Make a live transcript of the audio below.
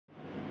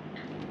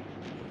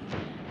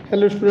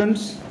Hello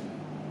students,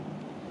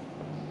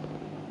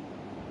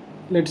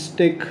 let's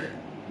take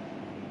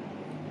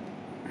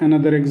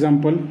another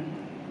example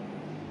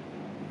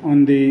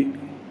on the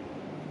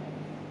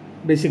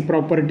basic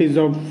properties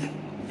of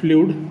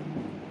fluid.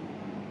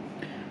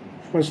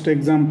 First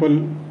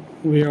example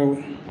we have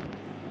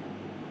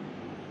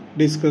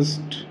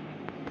discussed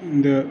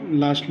in the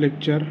last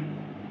lecture,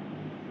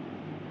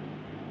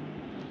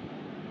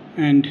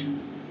 and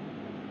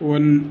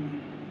one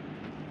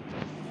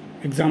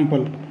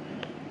example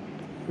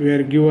we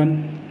are given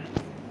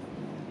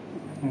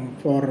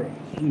for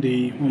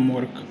the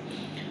homework.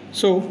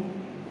 So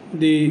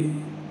the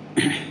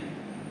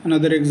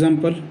another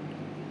example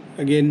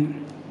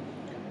again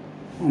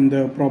on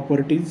the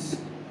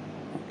properties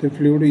of the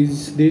fluid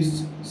is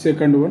this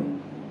second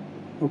one.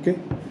 Okay,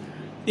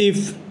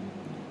 if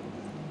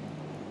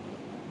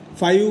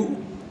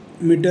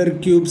 5 meter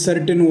cube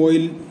certain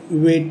oil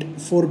weight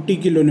 40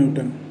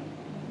 kilonewton,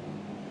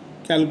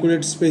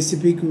 calculate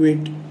specific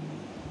weight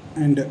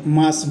and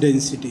mass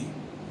density.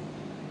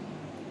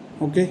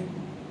 Okay,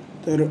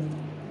 तर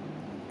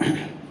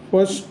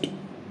first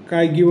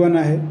काय given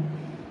आहे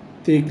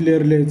ते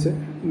clear लिहायचं.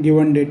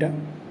 Given data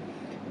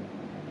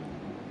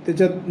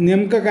त्याच्यात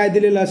नेमकं काय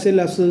दिलेलं असेल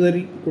असं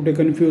जरी कुठे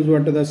कन्फ्यूज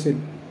वाटत असेल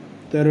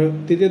तर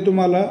तिथे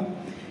तुम्हाला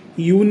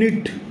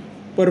युनिट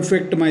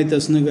परफेक्ट माहीत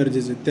असणं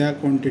गरजेचं आहे त्या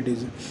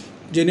क्वांटिटीचं,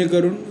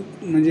 जेणेकरून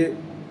म्हणजे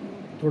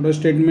थोडं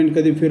स्टेटमेंट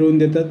कधी फिरवून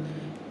देतात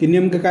की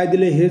नेमकं काय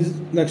दिलं हेच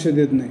लक्षात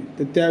येत नाही,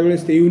 तर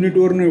त्यावेळेस ते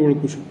युनिटवरून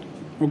ओळखू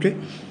शकतो. ओके,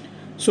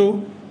 सो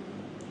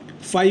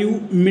 5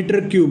 मीटर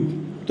क्यूब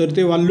तर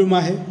ते वॉल्यूम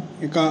आहे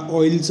एका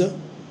ऑइलचं.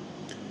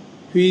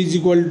 V is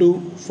equal to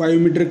 5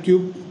 metre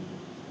cube.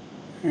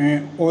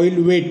 Oil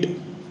weight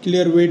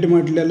clear weight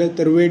म्हटलेलं आहे,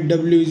 तर weight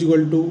W is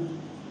equal to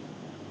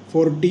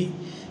 40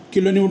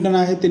 kilo Newton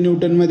आहे, ते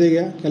न्यूटनमध्ये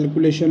घ्या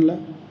कॅल्क्युलेशनला.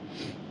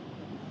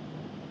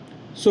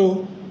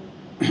 सो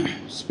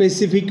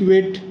स्पेसिफिक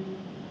वेट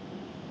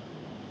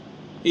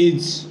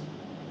इज,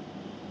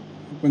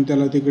 आपण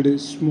त्याला तिकडे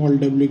स्मॉल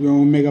डब्ल्यू किंवा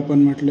ओमेगा पण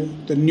म्हटलं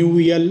तर न्यू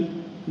एल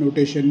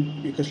नोटेशन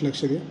एकच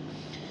लक्षात घ्या.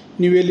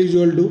 New L is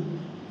equal to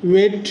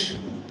weight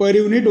per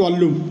unit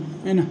volume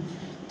आहे ना,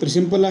 तर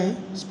सिंपल आहे.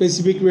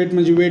 स्पेसिफिक वेट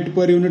म्हणजे वेट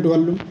पर युनिट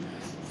वॉल्यूम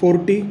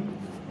 40.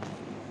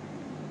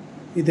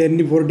 इथे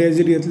यांनी 40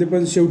 ॲज घेतले,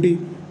 पण शेवटी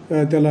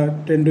त्याला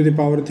 10 to the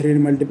power 3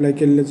 मल्टिप्लाय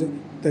केलेलं,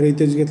 तर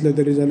इथेच घेतलं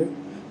तरी झालं.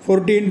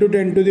 40 ×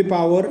 10 to the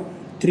power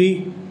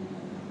 3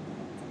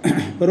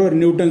 बरोबर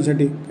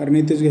न्यूटनसाठी, कारण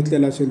इथेच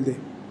घेतलेलं असेल ते.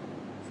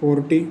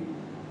 40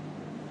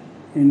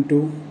 ×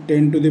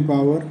 10 to the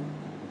power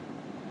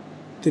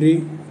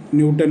 3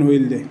 न्यूटन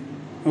होईल ते.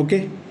 Okay,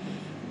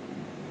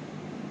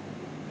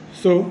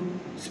 so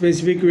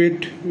specific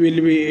weight will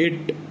be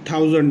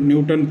 8000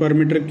 Newton per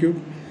metre cube.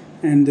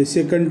 and the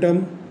second term,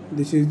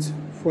 this is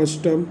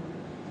first term,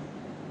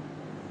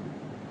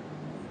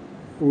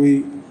 we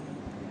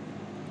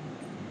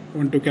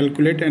want to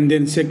calculate, and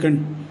then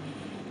second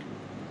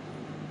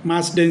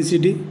mass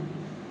density.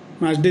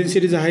 Mass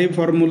density is a high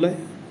formula,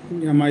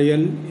 gamma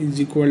L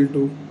is equal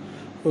to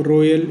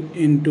rho L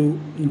into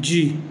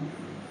G.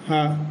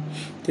 हा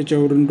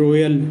त्याच्यावरून rho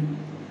L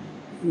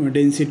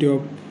density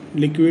of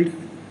liquid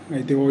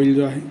आहे, ते oil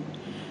जो आहे,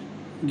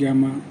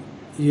 gamma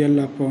L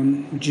upon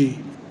G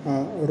हा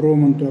row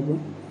म्हणतो आपण.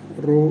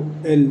 Row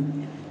L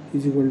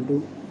is equal to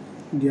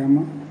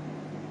gamma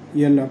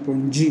L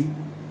upon G.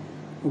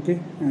 Okay,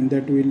 and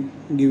that will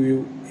give you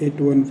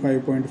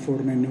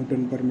 815.49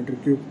 Newton per metre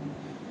cube.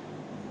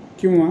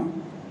 किंवा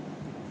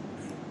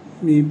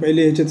मी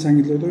पहिले ह्याच्यात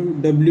सांगितलं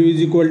होतं W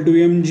is equal to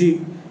mg,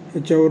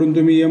 ह्याच्यावरून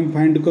तुम्ही m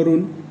फाइंड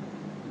करून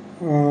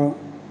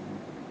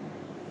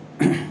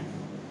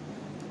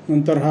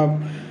नंतर हा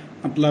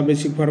आपला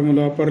बेसिक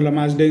फॉर्म्युला वापरला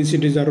मास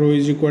डेन्सिटीचा. Row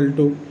is equal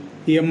to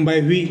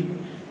m/v,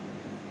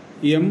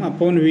 m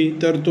upon v,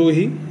 तर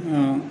तोही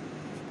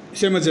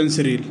सेमच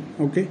आन्सर येईल.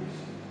 ओके,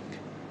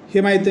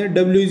 हे माहीत आहे.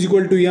 W is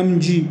equal to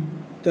mg,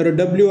 तर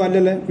W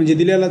आलेला आहे म्हणजे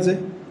दिलेलाच आहे.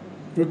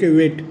 ओके,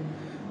 वेट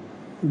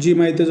G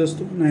माहीतच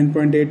असतो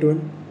 9.81,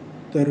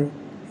 तर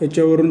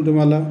ह्याच्यावरून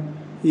तुम्हाला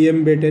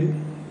m भेटेल.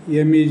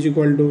 m is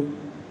equal to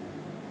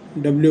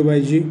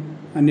W/G,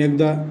 आणि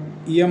एकदा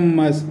m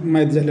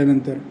माहीत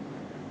झाल्यानंतर,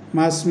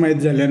 मास माहीत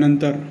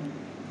झाल्यानंतर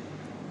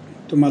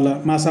तुम्हाला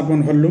mass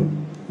upon volume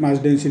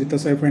mass density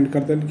तसाही फाइंड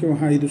करता येईल, किंवा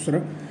हाही दुसरा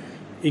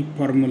एक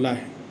फॉर्म्युला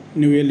आहे,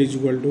 new L is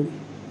equal to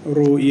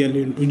rho L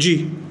into जी,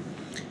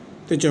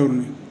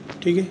 त्याच्यावरून.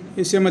 ठीक आहे,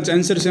 हे सेमच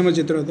आन्सर सेमच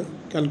येत राहतं,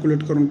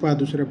 कॅल्क्युलेट करून पहा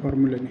दुसऱ्या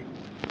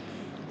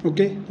फॉर्म्युल्याने.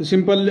 ओके, तर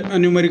सिम्पल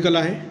न्यूमेरिकल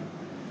आहे.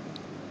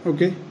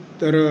 ओके,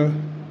 तर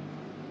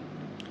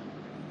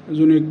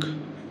अजून एक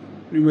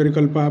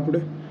न्यूमेरिकल पहा पुढे.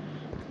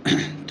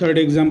 थर्ड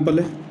एक्झाम्पल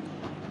आहे.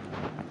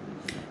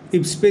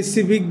 If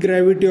specific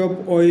gravity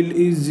of oil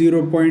is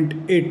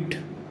 0.8,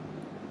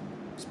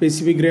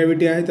 specific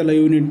gravity आहे त्याला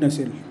युनिट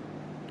नसेल,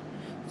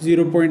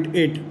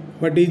 0.8.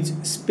 What is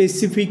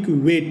specific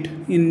weight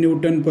in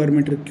newton per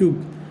metre cube.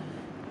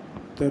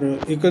 तर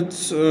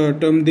एकच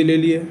टर्म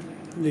दिलेली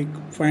आहे, एक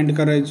फाइंड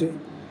करायचे.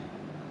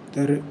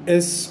 तर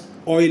S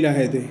ऑइल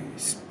आहे ते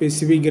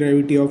स्पेसिफिक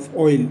ग्रॅव्हिटी ऑफ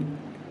ऑइल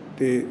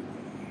ते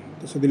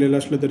तसं दिलेलं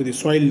असलं तरी ते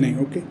सॉईल नाही.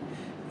 Okay,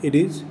 it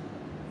is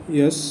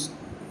yes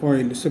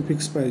oil असं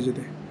फिक्स पाहिजे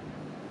ते.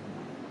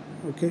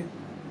 Okay,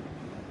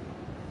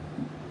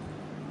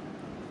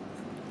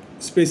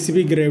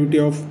 specific gravity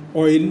of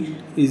oil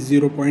is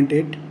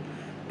 0.8.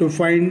 to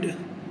find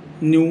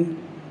new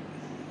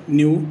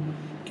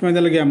किंवा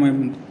त्याला घ्या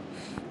मग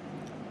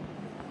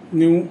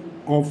new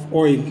of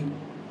oil.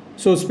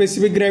 So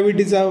specific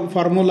ग्रॅव्हिटीचा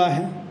formula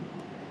आहे,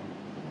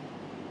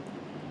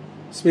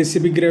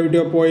 specific gravity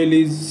of oil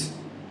is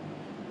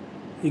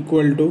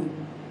equal to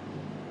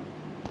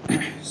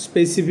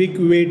specific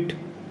weight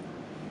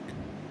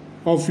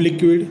of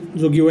liquid,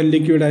 जो given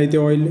liquid आहे ते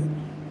oil,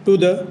 to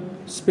the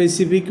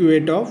specific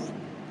weight of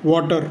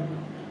water.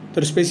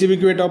 तर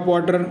specific weight of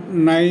water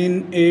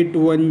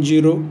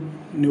 9810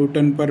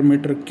 Newton per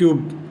metre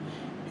cube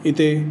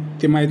इथे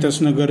ते माहीत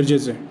असणं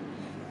गरजेचं आहे.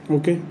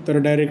 ओके, तर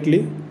directly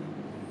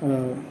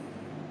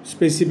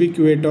specific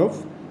weight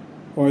of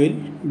oil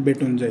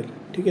भेटून जाईल.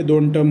 ठीक आहे,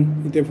 दोन टर्म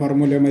इथे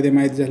फॉर्म्युल्यामध्ये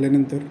माहीत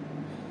झाल्यानंतर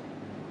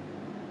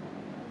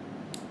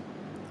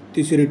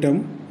तिसरी टर्म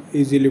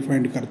इझिली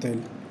फाइंड करता येईल.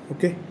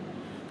 ओके,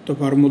 तो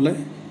फॉर्म्युला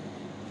आहे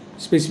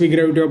specific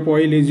gravity of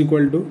oil is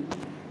equal to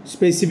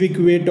specific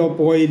weight of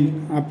oil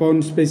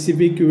upon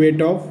specific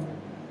weight of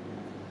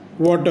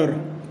water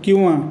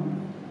किंवा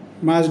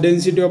mass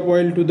density of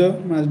oil to the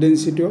mass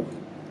density of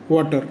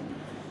water.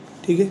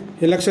 ठीक आहे,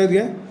 हे लक्षात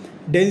घ्या.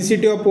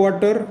 Density of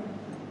water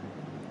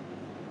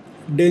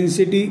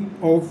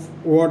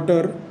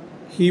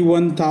he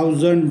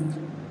 1000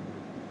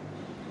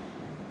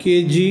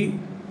 kg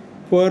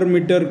per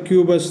metre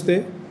cube असते.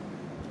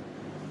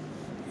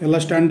 याला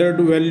standard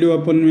value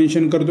आपण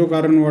mention करतो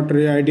कारण वॉटर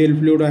हे आयडियल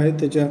फ्लुइड आहे.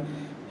 त्याच्या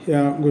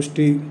ह्या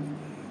गोष्टी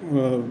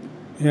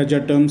ह्या ज्या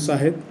टर्म्स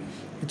आहेत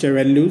ह्याच्या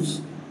व्हॅल्यूज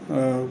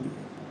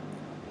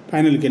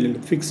फायनल केलेले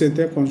फिक्स आहेत,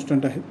 त्या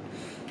कॉन्स्टंट आहेत.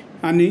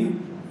 आणि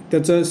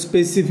त्याचं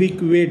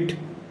स्पेसिफिक वेट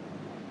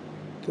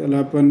त्याला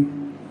आपण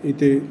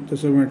इथे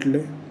तसं म्हटलं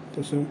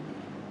तसं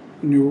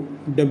न्यू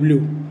डब्ल्यू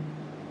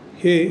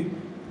हे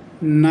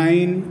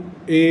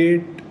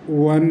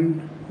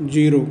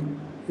 9810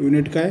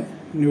 युनिट काय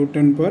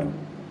न्यूटन पर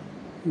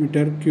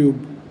मीटर क्यूब.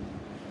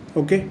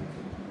 ओके,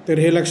 तर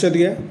हे लक्षात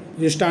घ्या.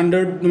 जे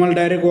स्टँडर्ड तुम्हाला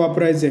डायरेक्ट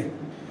वापरायचं आहे.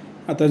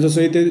 आता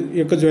जसं इथे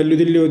एकच व्हॅल्यू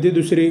दिली होती,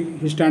 दुसरी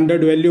ही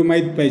स्टँडर्ड व्हॅल्यू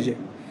माहीत पाहिजे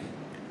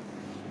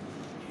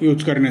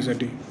यूज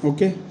करण्यासाठी.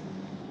 ओके,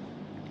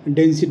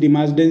 डेन्सिटी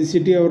मास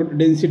डेन्सिटी और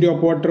density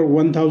of water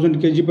 1000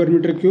 kg per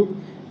metre cube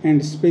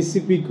and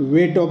specific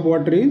weight of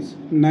water is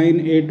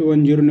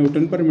 9810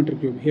 Newton per metre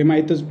cube. हे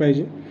माहीतच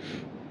पाहिजे,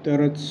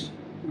 तरच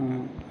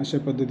अशा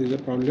पद्धतीचा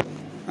प्रॉब्लेम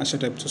अशा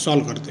टाईपचं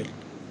सॉल्व करता येईल.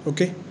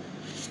 ओके,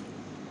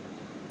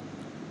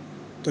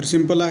 तर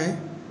सिंपल आहे.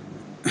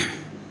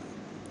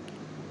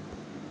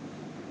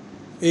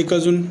 एक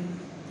अजून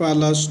पहा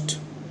last.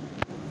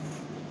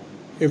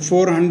 A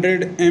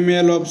 400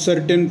 ml of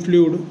certain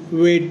fluid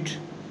weight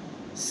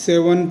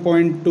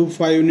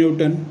 7.25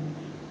 Newton.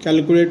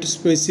 Calculate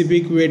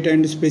specific weight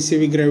and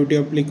specific gravity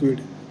of liquid.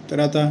 तर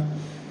आता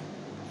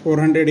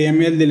 400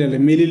 ml दिलेलं आहे,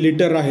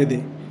 मिलीलिटर आहे ते.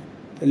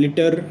 तर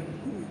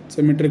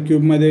लिटरचं मीटर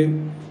क्यूबमध्ये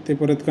ते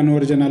परत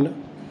कन्वर्जन आलं.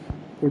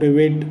 पुढे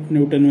वेट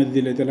न्यूटनमध्ये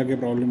दिलं, त्याला काही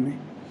प्रॉब्लेम नाही.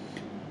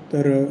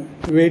 तर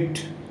वेट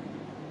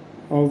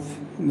ऑफ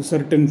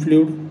सर्टन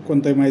फ्लुइड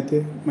कोणताही माहीत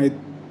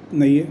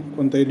नाही आहे,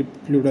 कोणताही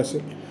फ्लुइड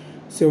असेल.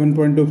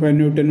 7.25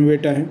 न्यूटन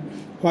वेट आहे.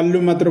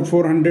 व्हॉल्यूम मात्र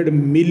 400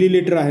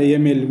 मिलीलिटर आहे.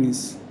 ml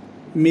means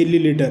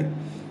millilitre.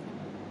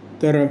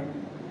 तर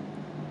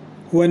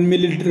 1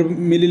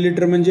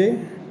 मिलीलिटर म्हणजे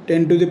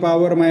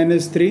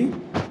 10⁻³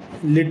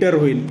 लिटर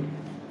होईल.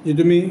 जे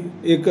तुम्ही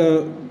एक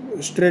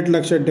स्ट्रेट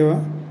लक्षात ठेवा,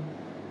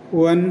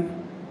 1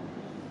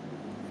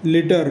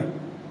 लिटर.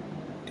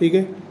 ठीक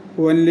आहे,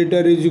 1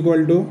 litre is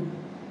equal to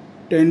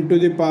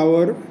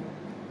 10⁻³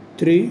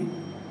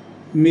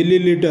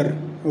 millilitre.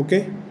 Okay,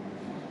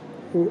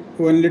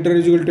 1 litre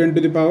is equal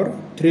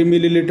 10⁻³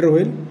 millilitre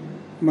होईल.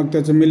 मग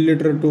त्याचं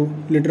मिलीलिटर टू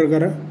लिटर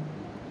करा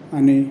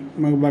आणि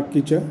मग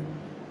बाकीच्या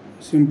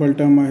सिंपल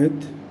टर्म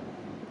आहेत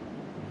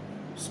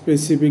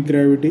specific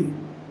gravity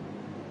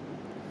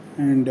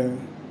and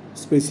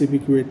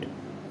specific weight.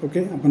 Okay,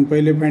 आपण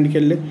पहिले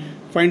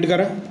फाइंड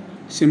करा.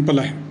 सिंपल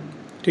आहे.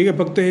 ठीक आहे,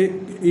 फक्त हे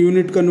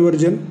युनिट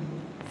कन्वर्जन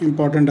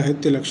इम्पॉर्टंट आहेत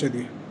ते लक्षात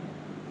घ्या.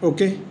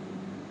 ओके,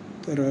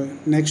 तर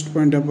नेक्स्ट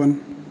पॉईंट आपण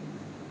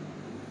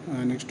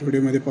नेक्स्ट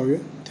व्हिडिओमध्ये पाहूया.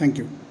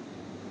 थँक्यू.